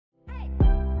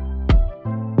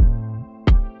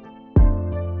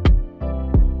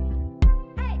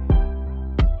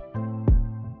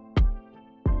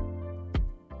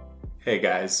Hey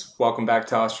guys, welcome back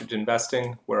to Ostrich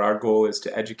Investing, where our goal is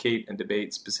to educate and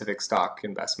debate specific stock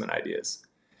investment ideas.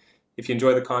 If you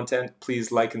enjoy the content,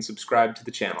 please like and subscribe to the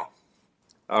channel.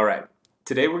 Alright,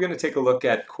 today we're going to take a look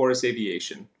at Chorus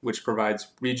Aviation, which provides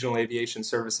regional aviation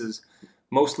services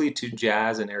mostly to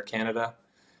Jazz and Air Canada,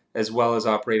 as well as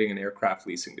operating an aircraft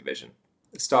leasing division.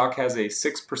 The stock has a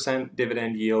 6%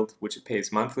 dividend yield, which it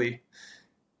pays monthly,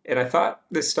 and I thought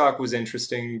this stock was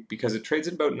interesting because it trades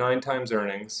at about 9 times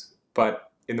earnings.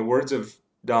 But in the words of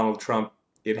Donald Trump,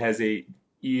 it has a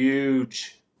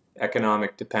huge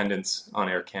economic dependence on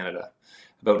Air Canada.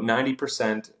 About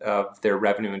 90% of their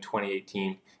revenue in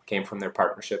 2018 came from their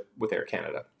partnership with Air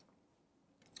Canada.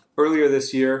 Earlier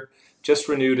this year, just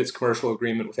renewed its commercial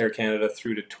agreement with Air Canada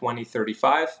through to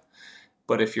 2035.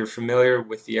 But if you're familiar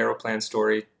with the Aeroplan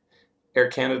story, Air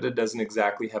Canada doesn't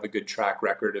exactly have a good track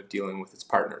record of dealing with its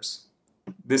partners.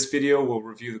 This video will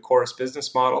review the Chorus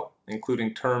business model,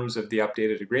 including terms of the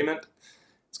updated agreement.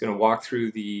 It's going to walk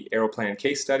through the Aeroplan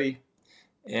case study,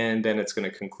 and then it's going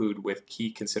to conclude with key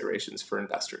considerations for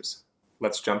investors.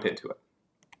 Let's jump into it.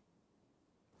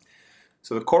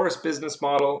 So the Chorus business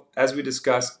model, as we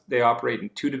discussed, they operate in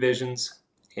 2 divisions,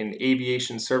 an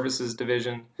aviation services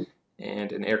division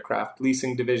and an aircraft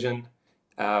leasing division,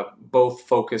 both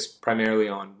focused primarily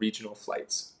on regional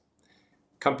flights.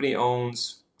 Company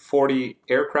owns 40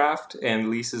 aircraft and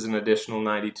leases an additional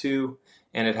 92,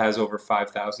 and it has over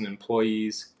 5,000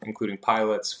 employees, including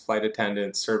pilots, flight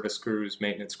attendants, service crews,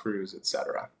 maintenance crews,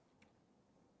 etc.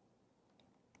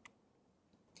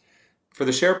 For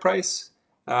the share price,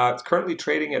 it's currently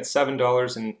trading at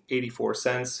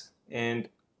 $7.84, and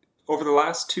over the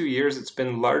last 2 years, it's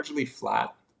been largely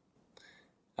flat.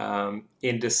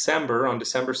 In December, on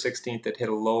December 16th, it hit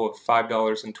a low of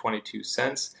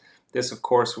 $5.22. This, of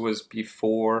course, was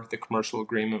before the commercial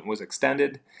agreement was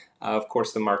extended. Of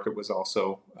course, the market was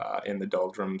also in the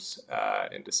doldrums.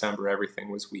 In December,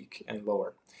 everything was weak and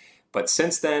lower. But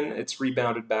since then, it's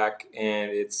rebounded back,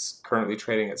 and it's currently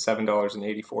trading at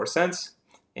 $7.84.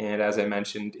 And as I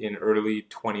mentioned, in early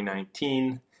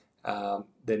 2019,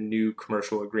 the new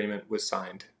commercial agreement was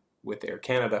signed with Air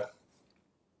Canada.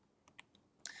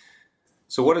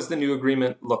 So what does the new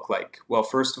agreement look like? Well,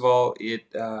 first of all, it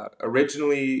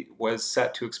originally was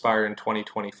set to expire in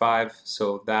 2025,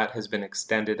 so that has been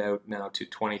extended out now to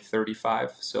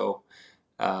 2035. So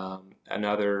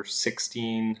another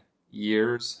 16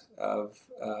 years of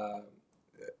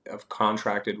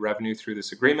contracted revenue through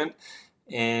this agreement,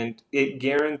 and it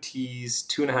guarantees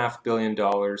 $2.5 billion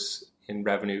in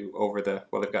revenue over the,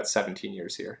 well, they've got 17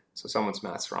 years here, so someone's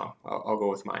math's wrong. I'll go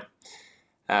with mine.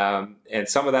 And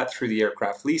some of that through the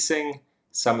aircraft leasing,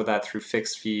 some of that through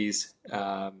fixed fees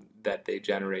that they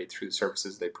generate through the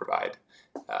services they provide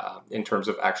in terms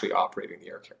of actually operating the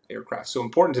aircraft. So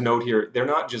important to note here, they're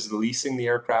not just leasing the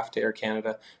aircraft to Air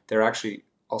Canada, they're actually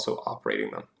also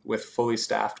operating them with fully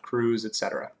staffed crews,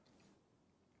 etc.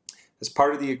 As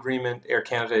part of the agreement, Air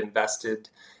Canada invested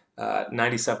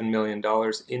 $97 million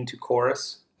into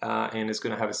Chorus and is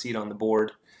going to have a seat on the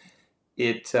board.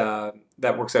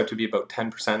 That works out to be about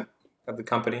 10% of the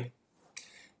company.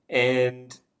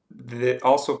 And they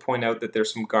also point out that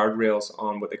there's some guardrails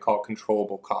on what they call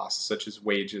controllable costs, such as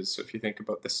wages. So if you think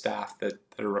about the staff that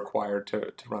are required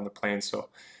to run the plane, so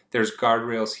there's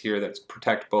guardrails here that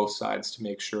protect both sides to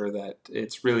make sure that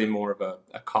it's really more of a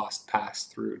cost pass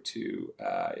through to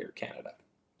Air Canada.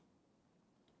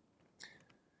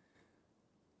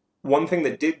 One thing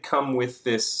that did come with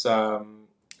this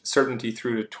certainty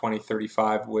through to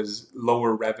 2035 was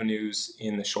lower revenues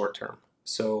in the short term.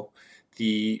 So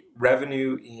the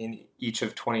revenue in each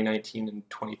of 2019 and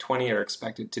 2020 are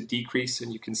expected to decrease,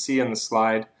 and you can see on the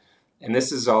slide, and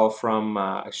this is all from,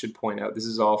 I should point out, this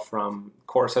is all from,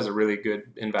 Chorus has a really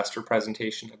good investor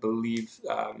presentation. I believe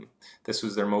this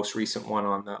was their most recent one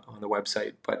on the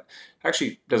website, but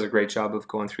actually does a great job of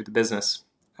going through the business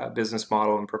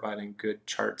model and providing good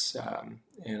charts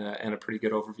and a pretty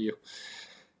good overview.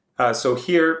 So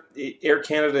here, Air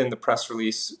Canada in the press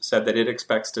release said that it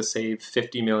expects to save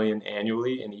 $50 million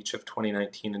annually in each of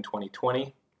 2019 and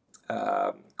 2020.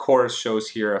 Chorus shows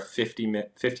here a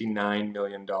 $59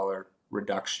 million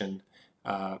reduction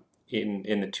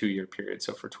in the 2-year period,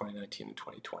 so for 2019 and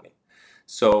 2020.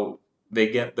 So they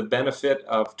get the benefit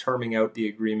of terming out the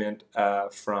agreement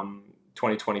from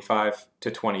 2025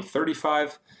 to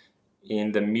 2035.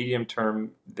 In the medium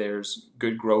term, there's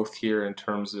good growth here in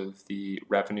terms of the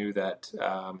revenue that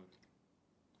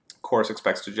Chorus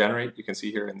expects to generate. You can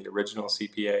see here in the original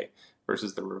CPA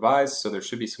versus the revised, so there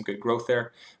should be some good growth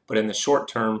there. But in the short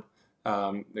term,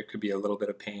 there could be a little bit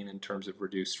of pain in terms of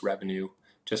reduced revenue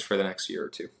just for the next year or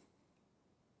two.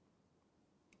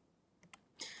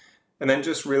 And then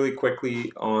just really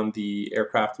quickly on the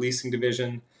aircraft leasing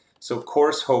division. So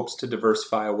Chorus hopes to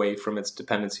diversify away from its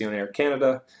dependency on Air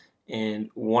Canada. And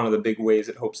one of the big ways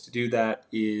it hopes to do that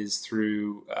is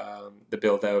through the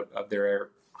build out of their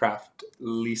aircraft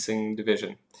leasing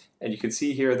division. And you can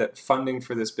see here that funding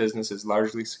for this business is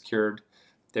largely secured.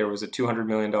 There was a $200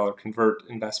 million convert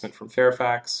investment from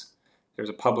Fairfax. There's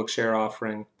a public share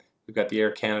offering. We've got the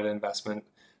Air Canada investment.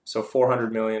 So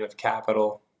 $400 million of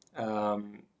capital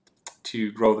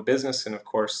to grow the business. And of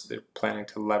course, they're planning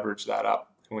to leverage that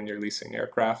up when you're leasing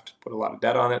aircraft, put a lot of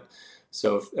debt on it.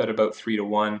 So at about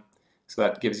 3-to-1. So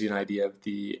that gives you an idea of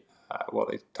the, well,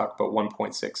 they talk about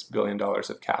 $1.6 billion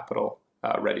of capital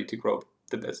ready to grow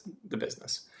the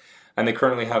business. And they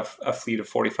currently have a fleet of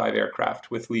 45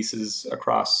 aircraft with leases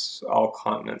across all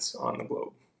continents on the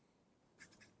globe.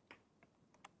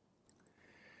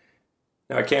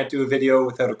 Now, I can't do a video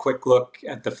without a quick look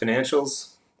at the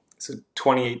financials. So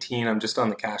 2018, I'm just on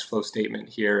the cash flow statement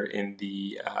here in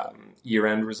the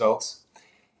year-end results.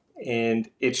 And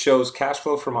it shows cash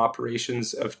flow from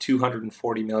operations of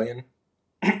 $240 million.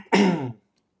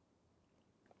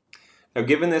 Now,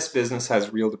 given this business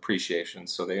has real depreciation,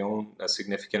 so they own a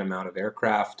significant amount of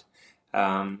aircraft.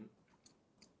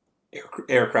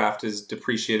 Aircraft is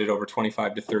depreciated over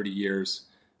 25 to 30 years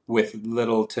with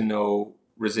little to no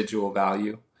residual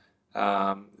value.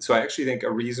 So I actually think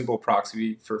a reasonable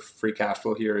proxy for free cash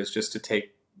flow here is just to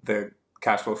take the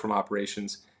cash flow from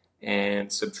operations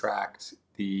and subtract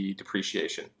the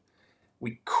depreciation.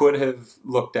 We could have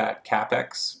looked at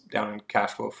CapEx down in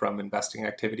cash flow from investing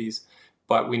activities,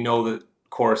 but we know that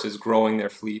Chorus is growing their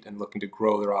fleet and looking to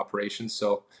grow their operations,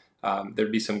 so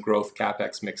there'd be some growth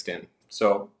CapEx mixed in.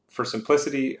 So for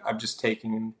simplicity, I'm just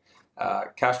taking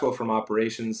cash flow from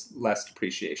operations less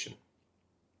depreciation.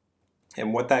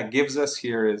 And what that gives us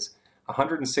here is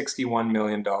 $161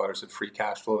 million of free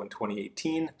cash flow in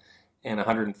 2018 and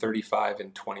 $135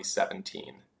 in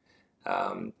 2017.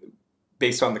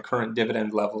 Based on the current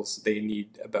dividend levels, they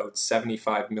need about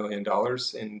 $75 million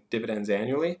in dividends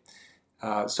annually.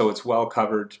 So it's well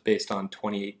covered based on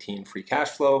 2018 free cash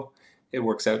flow. It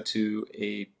works out to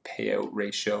a payout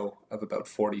ratio of about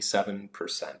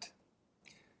 47%.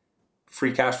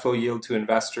 Free cash flow yield to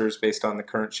investors based on the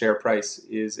current share price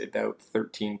is about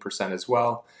 13% as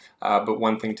well. But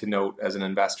one thing to note as an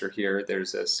investor here,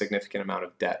 there's a significant amount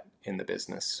of debt in the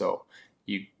business. So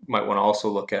you might want to also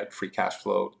look at free cash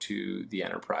flow to the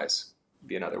enterprise,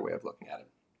 be another way of looking at it.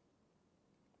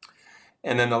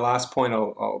 And then the last point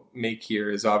I'll make here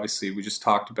is obviously we just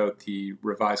talked about the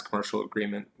revised commercial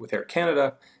agreement with Air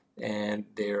Canada, and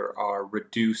there are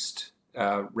reduced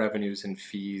revenues and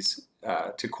fees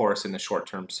to Chorus in the short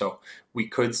term. So we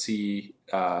could see,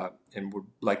 and would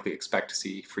likely expect to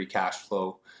see, free cash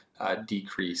flow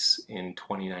decrease in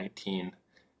 2019.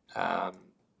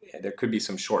 There could be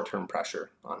some short-term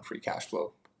pressure on free cash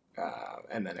flow,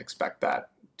 and then expect that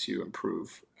to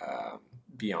improve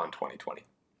beyond 2020.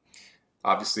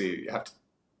 Obviously, you have to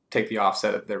take the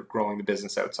offset that they're growing the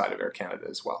business outside of Air Canada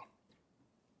as well.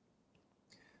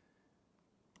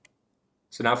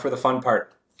 So now for the fun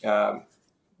part.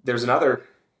 There's another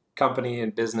company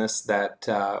and business that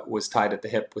was tied at the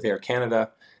hip with Air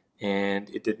Canada, and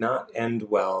it did not end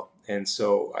well. And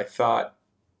so I thought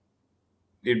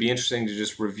it'd be interesting to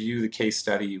just review the case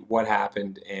study, what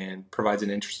happened, and provides an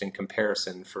interesting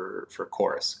comparison for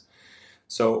Chorus.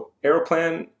 So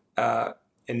Aeroplan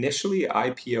initially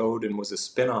IPO'd and was a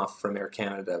spinoff from Air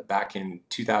Canada back in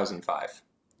 2005.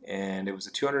 And it was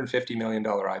a $250 million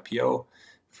IPO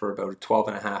for about a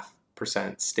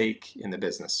 12.5% stake in the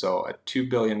business. So a $2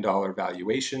 billion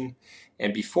valuation.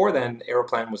 And before then,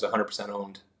 Aeroplan was 100%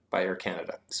 owned by Air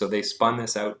Canada. So they spun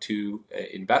this out to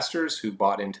investors who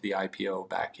bought into the IPO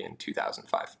back in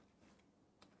 2005.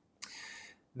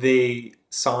 They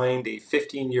signed a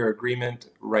 15-year agreement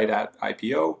right at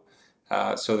IPO.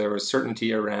 So there was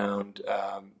certainty around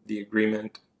the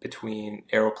agreement between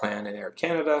Aeroplan and Air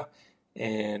Canada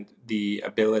and the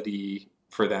ability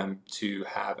for them to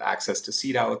have access to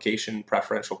seat allocation,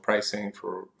 preferential pricing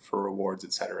for rewards,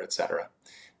 et cetera, et cetera.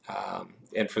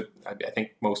 And I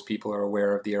think most people are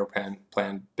aware of the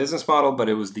Aeroplan business model, but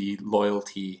it was the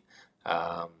loyalty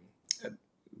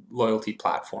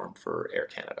platform for Air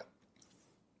Canada.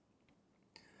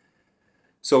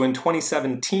 So in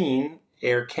 2017,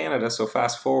 Air Canada, so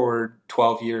fast forward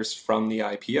 12 years from the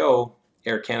IPO,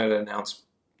 Air Canada announced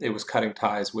it was cutting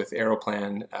ties with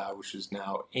Aeroplan, which is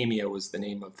now AMIA was the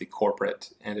name of the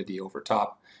corporate entity over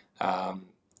top.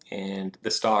 And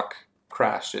the stock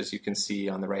crashed, as you can see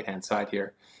on the right-hand side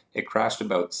here. It crashed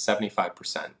about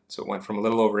 75%. So it went from a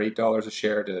little over $8 a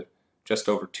share to just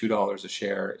over $2 a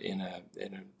share in a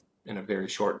in a very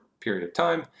short period of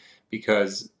time,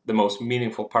 because the most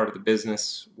meaningful part of the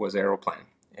business was Aeroplan,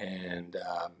 and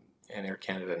Air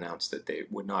Canada announced that they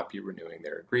would not be renewing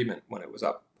their agreement when it was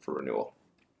up for renewal.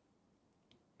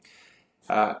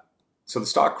 So the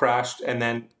stock crashed, and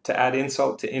then to add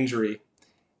insult to injury,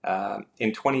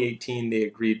 in 2018 they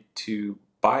agreed to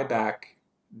buy back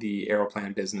the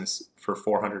Aeroplan business for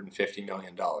 $450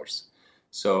 million.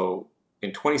 So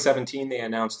in 2017 they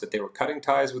announced that they were cutting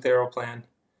ties with Aeroplan,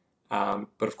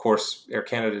 but of course Air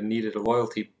Canada needed a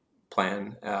loyalty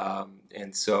plan,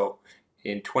 and so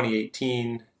in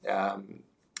 2018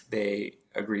 they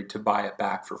agreed to buy it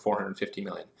back for $450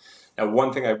 million. Now,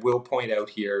 one thing I will point out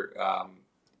here,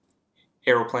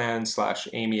 Aeroplan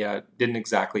 / AMIA didn't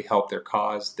exactly help their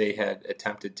cause. They had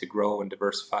attempted to grow and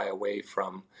diversify away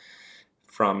from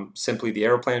simply the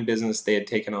Aeroplan business. They had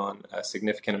taken on a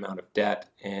significant amount of debt,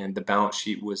 and the balance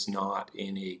sheet was not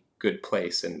in a good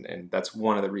place, and that's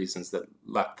one of the reasons that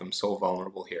left them so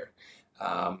vulnerable here.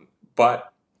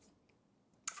 But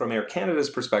from Air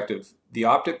Canada's perspective, the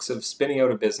optics of spinning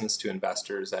out a business to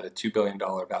investors at a $2 billion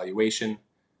valuation,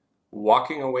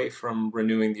 walking away from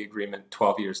renewing the agreement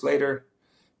 12 years later,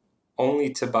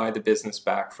 only to buy the business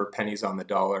back for pennies on the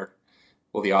dollar,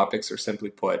 well, the optics are,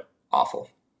 simply put, awful.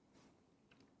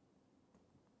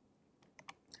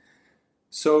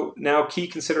 So now, key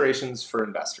considerations for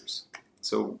investors.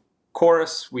 So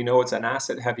Chorus, we know it's an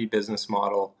asset-heavy business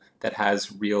model that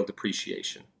has real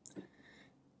depreciation.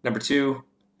 Number two,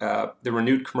 the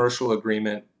renewed commercial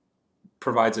agreement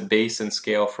provides a base and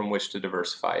scale from which to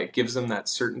diversify. It gives them that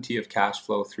certainty of cash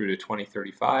flow through to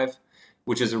 2035,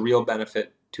 which is a real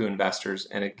benefit to investors,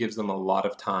 and it gives them a lot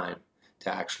of time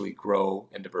to actually grow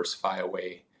and diversify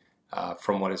away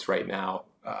from what is right now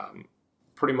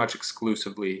pretty much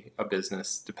exclusively a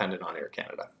business dependent on Air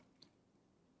Canada.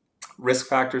 Risk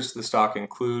factors to the stock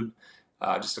include,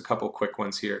 just a couple quick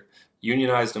ones here,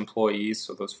 unionized employees,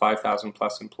 so those 5,000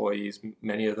 plus employees,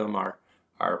 many of them are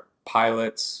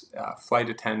pilots, flight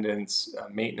attendants,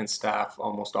 maintenance staff,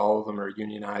 almost all of them are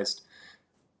unionized.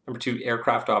 Number two,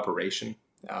 aircraft operation,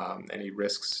 any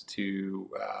risks to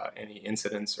any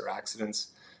incidents or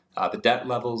accidents. The debt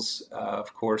levels,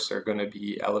 of course, are going to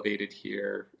be elevated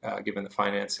here given the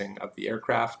financing of the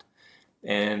aircraft,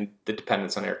 and the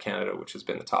dependence on Air Canada, which has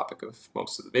been the topic of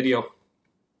most of the video.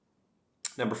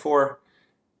 Number four,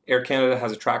 Air Canada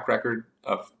has a track record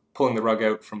of pulling the rug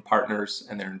out from partners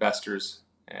and their investors.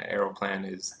 Aeroplan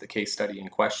is the case study in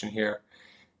question here.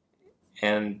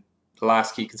 And the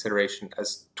last key consideration,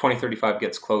 as 2035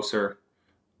 gets closer,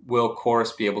 will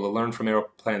Chorus be able to learn from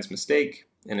Aeroplan's mistake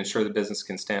and ensure the business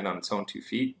can stand on its own 2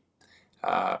 feet?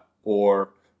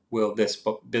 Or will this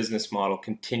business model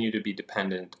continue to be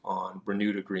dependent on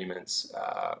renewed agreements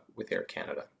with Air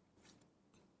Canada?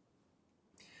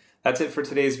 That's it for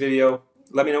today's video.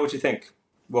 Let me know what you think.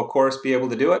 Will Chorus be able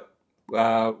to do it?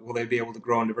 Will they be able to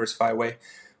grow and diversify away?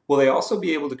 Will they also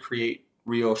be able to create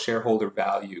real shareholder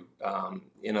value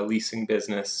in a leasing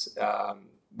business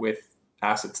with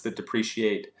assets that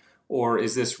depreciate? Or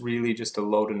is this really just a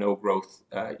low to no growth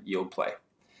yield play?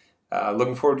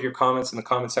 Looking forward to your comments in the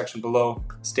comment section below.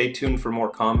 Stay tuned for more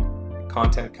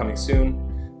content coming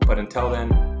soon. But until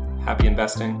then, happy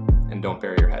investing, and don't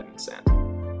bury your head in the sand.